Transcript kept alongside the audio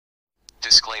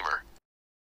Disclaimer.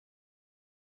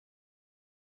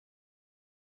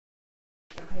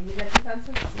 Okay, you ready,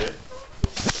 Francis?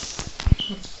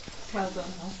 Yeah. Well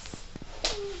done, Hoss.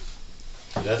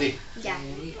 You ready? Yeah.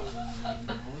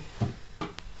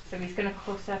 So he's going to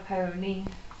cut her pony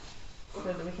so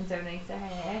that we can donate her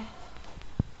hair.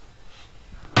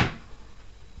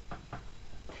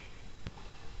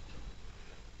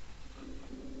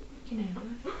 You know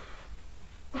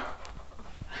that.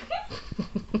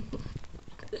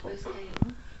 Where's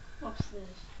Caitlin?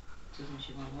 Upstairs. Doesn't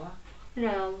she want what?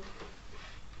 No.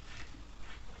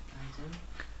 I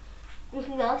do. You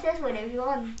can go upstairs whenever you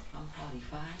want. I'm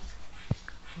 45.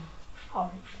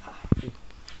 Oh.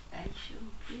 Hey,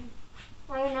 sure. You.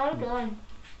 I'm not done.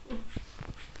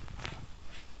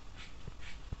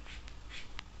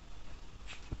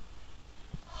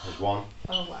 There's one.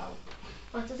 Oh wow.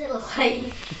 What does it look like?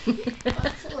 What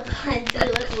does it look like? Does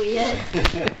it look weird?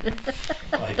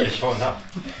 Like this one now.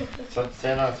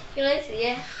 Turn out. Can I see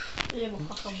it?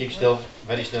 Just keep still.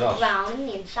 Very still. Elsie. Round on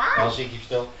the inside. Elsie, keep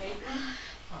still.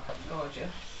 Oh, that's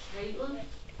gorgeous. Caitlin?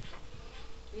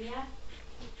 Yeah?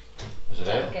 Is it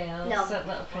Little there? girls, No. that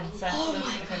little princess, oh they're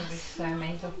going to be so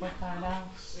made up with her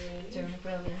else. Doing a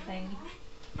brilliant thing.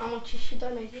 How much is she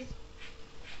donated?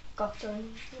 Got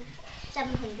done.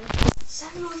 700.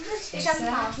 700?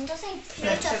 7,000, I think.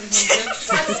 700.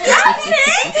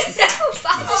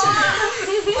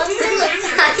 What's it look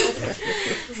like?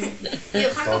 You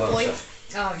have a boy.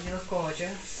 Oh, you look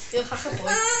gorgeous. You have a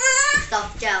boy.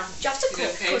 Stop, Joe. Do you have to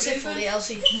cut it fully,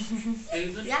 Elsie?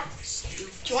 Caitlin? Yeah.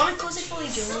 Do you want to cut it fully,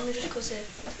 Joe? Let me just cut it.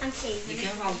 I'm saving You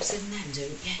it. go out in then,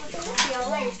 don't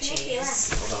you?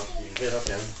 Cheers. Hold on. You can get up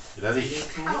then. You ready? You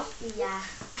okay? Oh, yeah.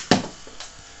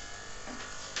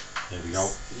 Here we go.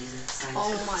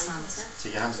 Oh my. Santa.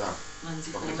 Take your hands down. When's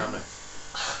he Look at the coming? camera.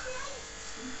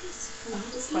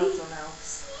 Well done,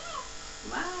 Elsie.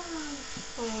 Wow.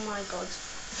 Oh my god.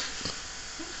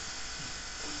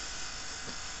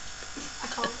 I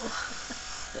can't look.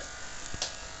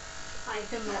 I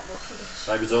cannot look at this.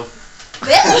 Right, we're done.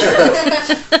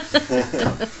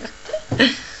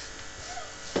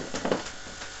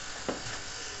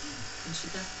 And she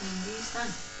got thingies then?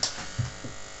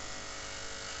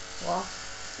 What?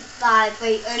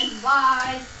 Vibrating.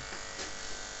 Bye.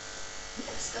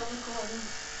 Still recording.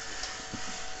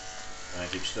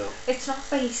 Right, keep still. It's not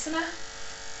facing her.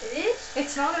 It is?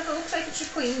 It's not, it looks like it's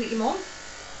just pointing at your mum.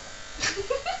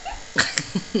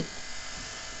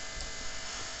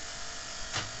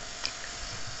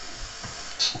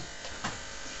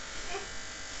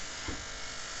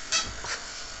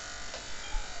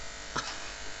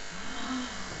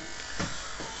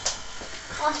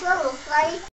 What's it look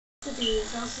like? To do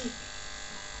this, Elsie.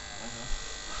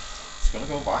 It's gonna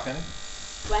go back, isn't it?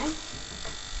 When?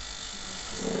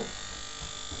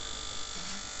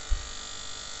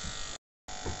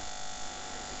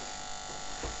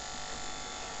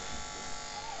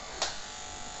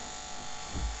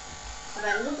 I've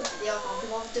ended the video, I can't be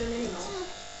bothered doing anymore.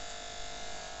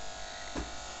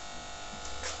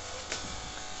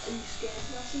 Are you scared,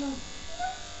 Elsie?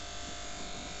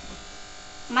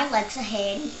 My legs are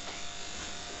hairy.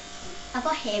 I've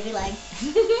got hairy legs.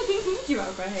 You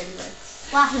have got hairy legs.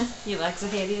 What? Your legs are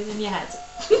hairier than your head.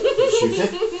 Shoot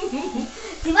it.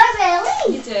 Do I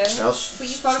really? You do. Else, But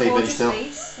you've got stay a very gorgeous still.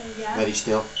 face, so yeah. Very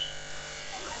still.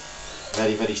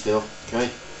 Very, very still. Okay.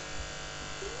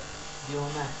 You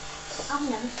on that? I've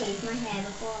never shaved my hair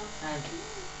before. Hey.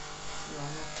 You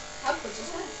on that?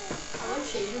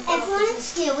 Everyone at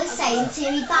school was saying to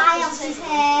me, buy Elsie's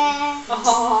hair.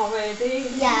 Oh, really?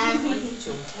 Yeah. When you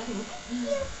jump in.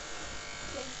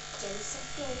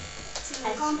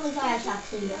 I can't believe I had that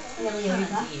really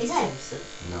over. Is it?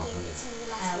 No.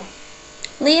 Oh.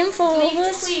 Lean forward.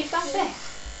 Please, that's it.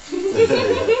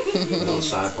 Little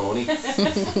side pony. Why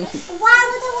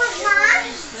would I want that?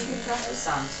 Maybe that's the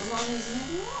Santa one, isn't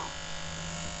it?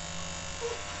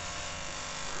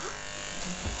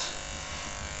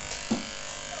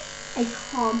 I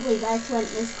can't believe I went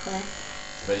this quick.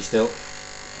 Very still.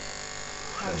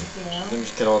 How do you feel? Let me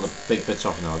just get all the big bits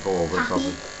off now. I'll go over it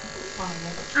probably.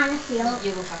 And I feel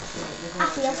You look absolutely I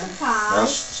feel gorgeous. surprised.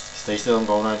 Else, stay still and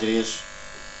go around your ears.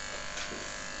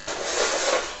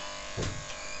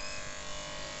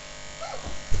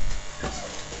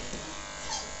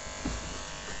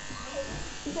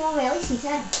 You can really see it.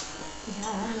 Yeah.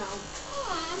 I know.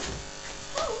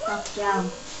 Stop, Joe.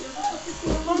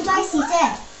 Mum, do I see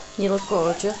it? You look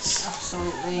gorgeous.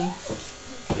 Absolutely.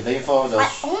 You lean forward, Like,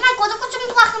 Else. oh my god, I've got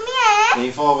something black in my hair.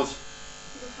 Lean forward.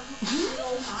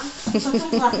 Something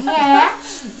black in my hair.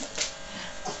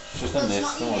 Just a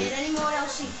mist, don't worry. anymore,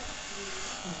 Elsie.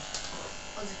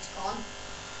 because it's gone.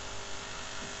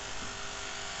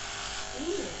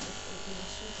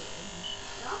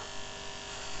 No?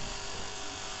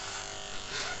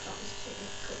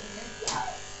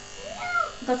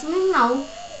 Got something now.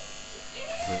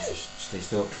 Just stay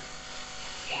still.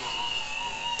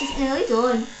 It's nearly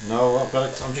done. No, I've got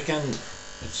it. I'm just getting.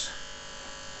 It's.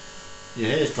 Your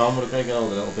hair's gone, but I've got to get all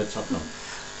the little bits up now.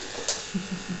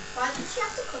 Why did she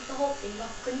have to cut the whole thing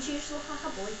off? Couldn't she just look like a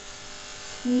boy?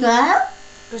 No.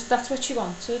 Because that's what she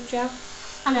wanted, Joe.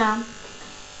 I know.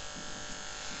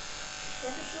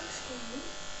 Yeah, but she looks skinny.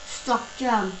 Stop,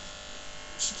 Jam.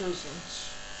 She doesn't.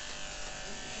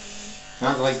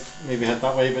 I'd like maybe head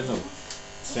that way a bit though.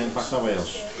 Stand back that way,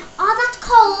 else. Oh, that's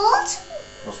cold.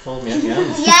 What's told me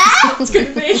again? Yeah. It's going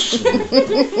to be.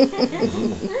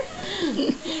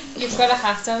 You've got a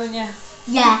hat, haven't you?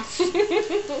 Yes.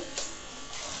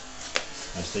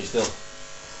 Now stay still.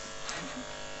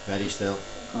 Very still.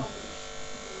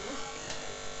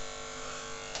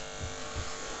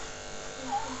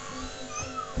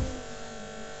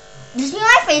 This is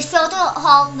my face filter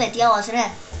whole video, wasn't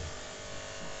it?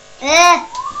 It's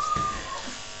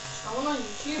going on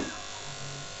YouTube.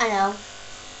 I know.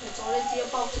 It's already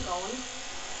about to go on.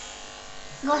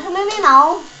 Go to my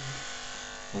mouth.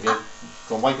 Okay.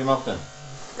 Go and wipe him up then.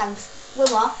 Thanks.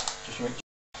 With what? Just make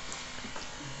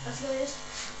Let's go this.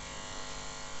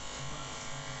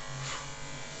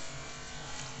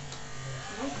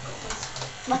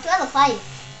 What do I look like?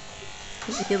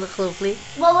 You look lovely.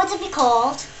 What would it be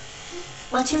called?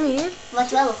 What do you mean? What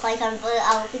do I look like? I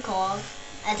would be called.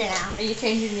 I don't know. Are you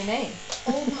changing your name?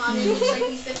 Old man who looks like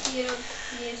he's 50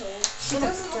 years old. She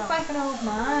doesn't look like an old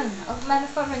man. Old men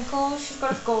have got wrinkles. She's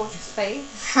got a gorgeous face.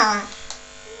 Ha.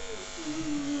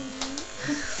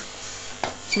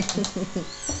 Stay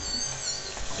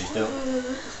still.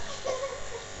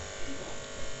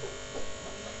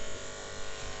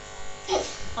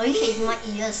 Are you shaving my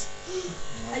ears?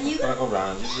 Are you Gotta go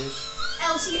round it, please.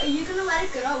 Elsie, are you gonna let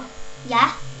it grow?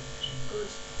 Yeah. Good.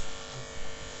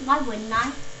 Why wouldn't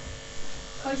I?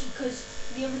 Because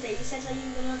the other day you said that you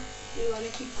were gonna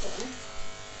keep cutting it.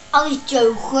 I was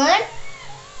joking.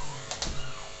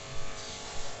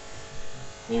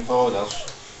 Lean forward, else.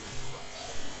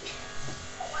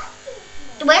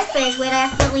 The worst bit is where I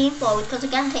have to lean forward because I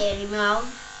can't hear you now.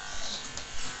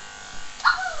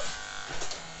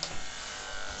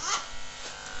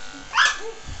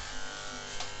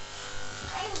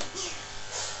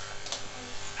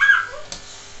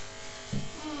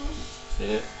 Stay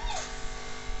there.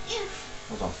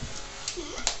 Hold on.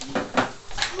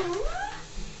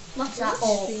 What's that?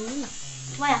 Oh.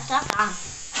 Why have that?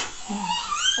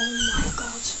 Oh my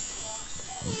god.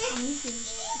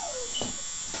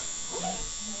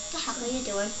 What the heck are you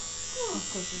doing?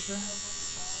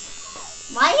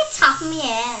 Why are you tapping me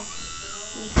here?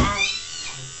 Me head.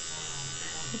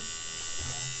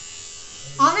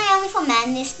 Aren't they only for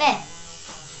men, this bit?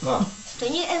 No.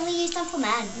 Don't you only use them for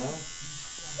men? No.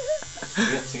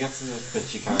 To get to the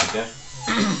bits you can't get.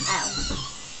 Oh.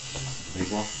 Big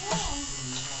one.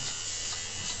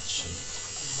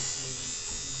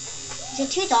 Is it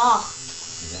too dark?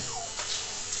 Yeah.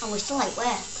 I wish the light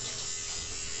worked.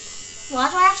 Why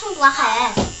do I have some black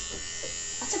hair?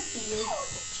 That's a beard.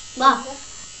 What?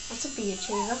 That's a beard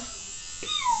shaver.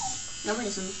 No, it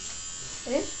isn't.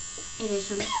 It is? It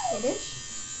isn't. It is?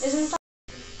 Isn't that?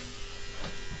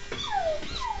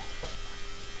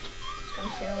 It's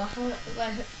gonna feel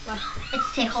like It's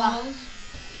tickled.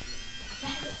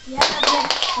 yeah,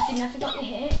 if you never got your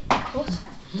hair cut.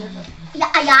 Yeah,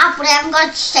 but I haven't got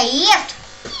it shaved.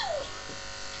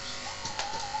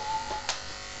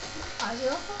 How's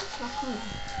your phone? Not coming.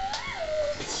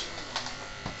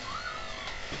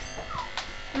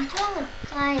 What do I look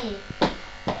like?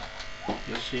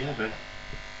 You'll see in a bit.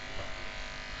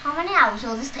 How many hours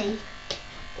will this take?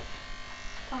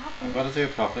 What I've happened? got to do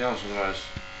it properly, else otherwise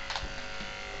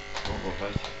it won't look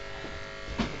right.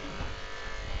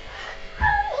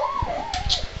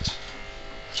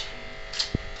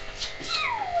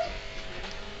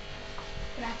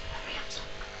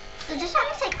 Does this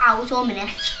only take hours or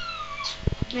minutes?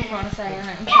 I want to say,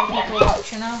 and people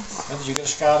watching now. How did you get a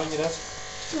scar on your head?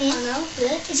 Me? I know.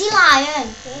 Is he lying?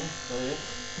 Oh yeah.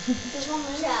 There's one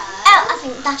there. Oh, I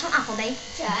think that's from Appleby.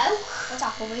 Joe. What's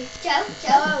Appleby? Joe,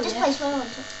 just place where I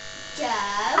want to. Joe.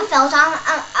 I fell down.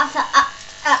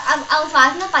 I was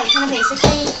riding a bike and I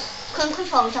basically couldn't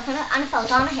control myself and I fell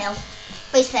down a hill.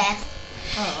 Face first.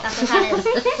 Oh. That's what that is.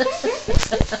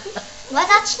 Well,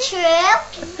 that's true.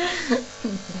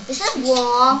 This is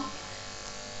warm.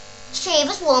 Shave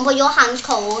is warm, but your hand's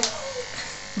cold.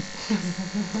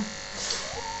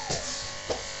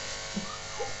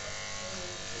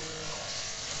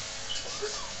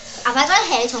 Have I got a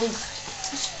hairy tongue?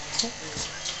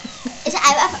 Is it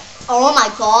ever? Oh my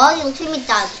god, you look like my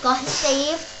dad's got his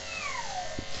shave.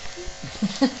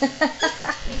 My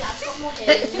dad's got more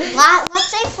hair than you. What's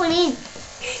so funny?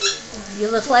 You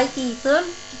look like Ethan.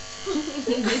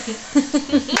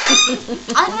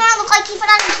 I don't want to look like Ethan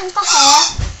and Ethan's got hair.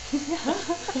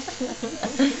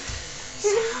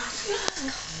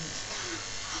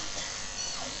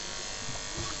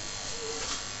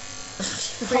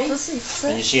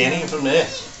 Can you see anything from there?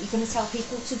 You're going to tell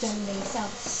people to donate,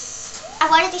 Elsie.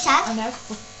 I've already said. I know.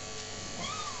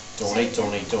 Donate.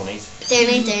 Donate.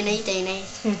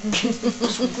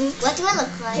 What do I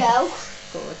look like? Joe.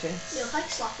 Gorgeous. You look like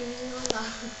slapping me on that.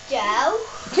 Joe.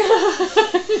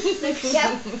 Look,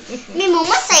 Joe. My mum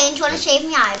was saying, do you want to shave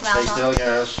my eyebrows Stay off? still,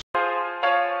 guys.